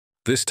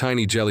This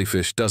tiny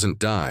jellyfish doesn't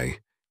die,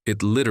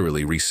 it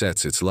literally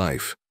resets its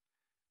life.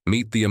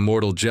 Meet the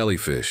immortal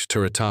jellyfish,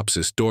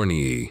 Turritopsis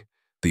dohrnii,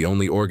 the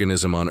only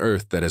organism on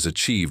Earth that has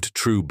achieved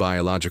true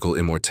biological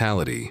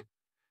immortality.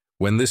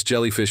 When this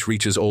jellyfish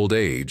reaches old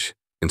age,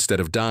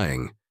 instead of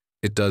dying,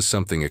 it does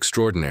something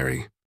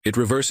extraordinary. It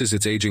reverses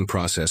its aging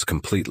process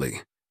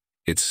completely.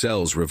 Its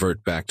cells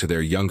revert back to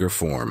their younger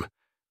form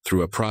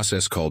through a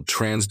process called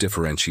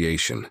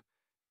transdifferentiation.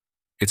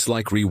 It's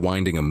like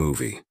rewinding a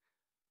movie.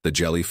 The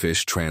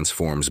jellyfish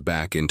transforms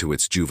back into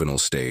its juvenile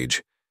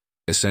stage,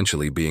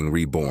 essentially being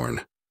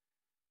reborn.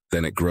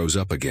 Then it grows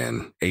up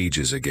again,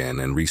 ages again,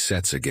 and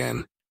resets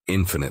again,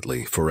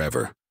 infinitely,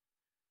 forever.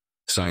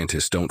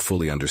 Scientists don't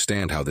fully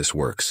understand how this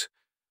works,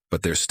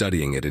 but they're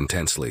studying it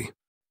intensely.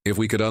 If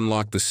we could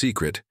unlock the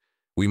secret,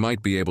 we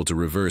might be able to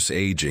reverse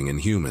aging in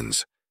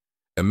humans.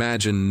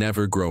 Imagine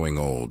never growing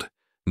old,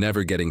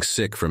 never getting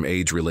sick from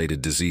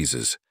age-related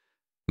diseases,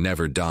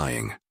 never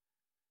dying.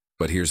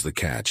 But here's the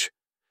catch.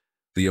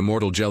 The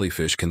immortal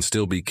jellyfish can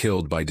still be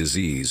killed by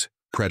disease,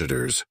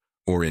 predators,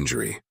 or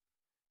injury.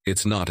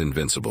 It's not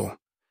invincible.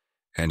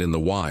 And in the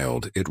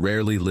wild, it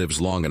rarely lives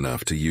long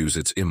enough to use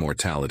its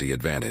immortality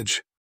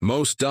advantage.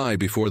 Most die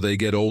before they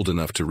get old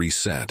enough to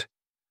reset.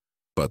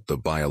 But the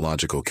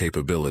biological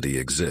capability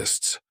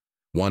exists.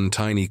 One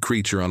tiny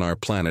creature on our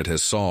planet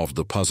has solved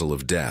the puzzle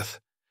of death,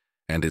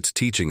 and it's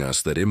teaching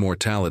us that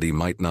immortality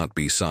might not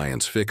be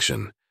science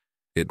fiction.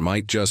 It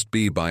might just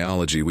be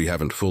biology we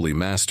haven't fully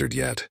mastered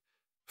yet.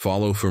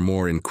 Follow for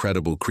more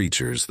incredible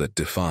creatures that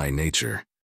defy nature.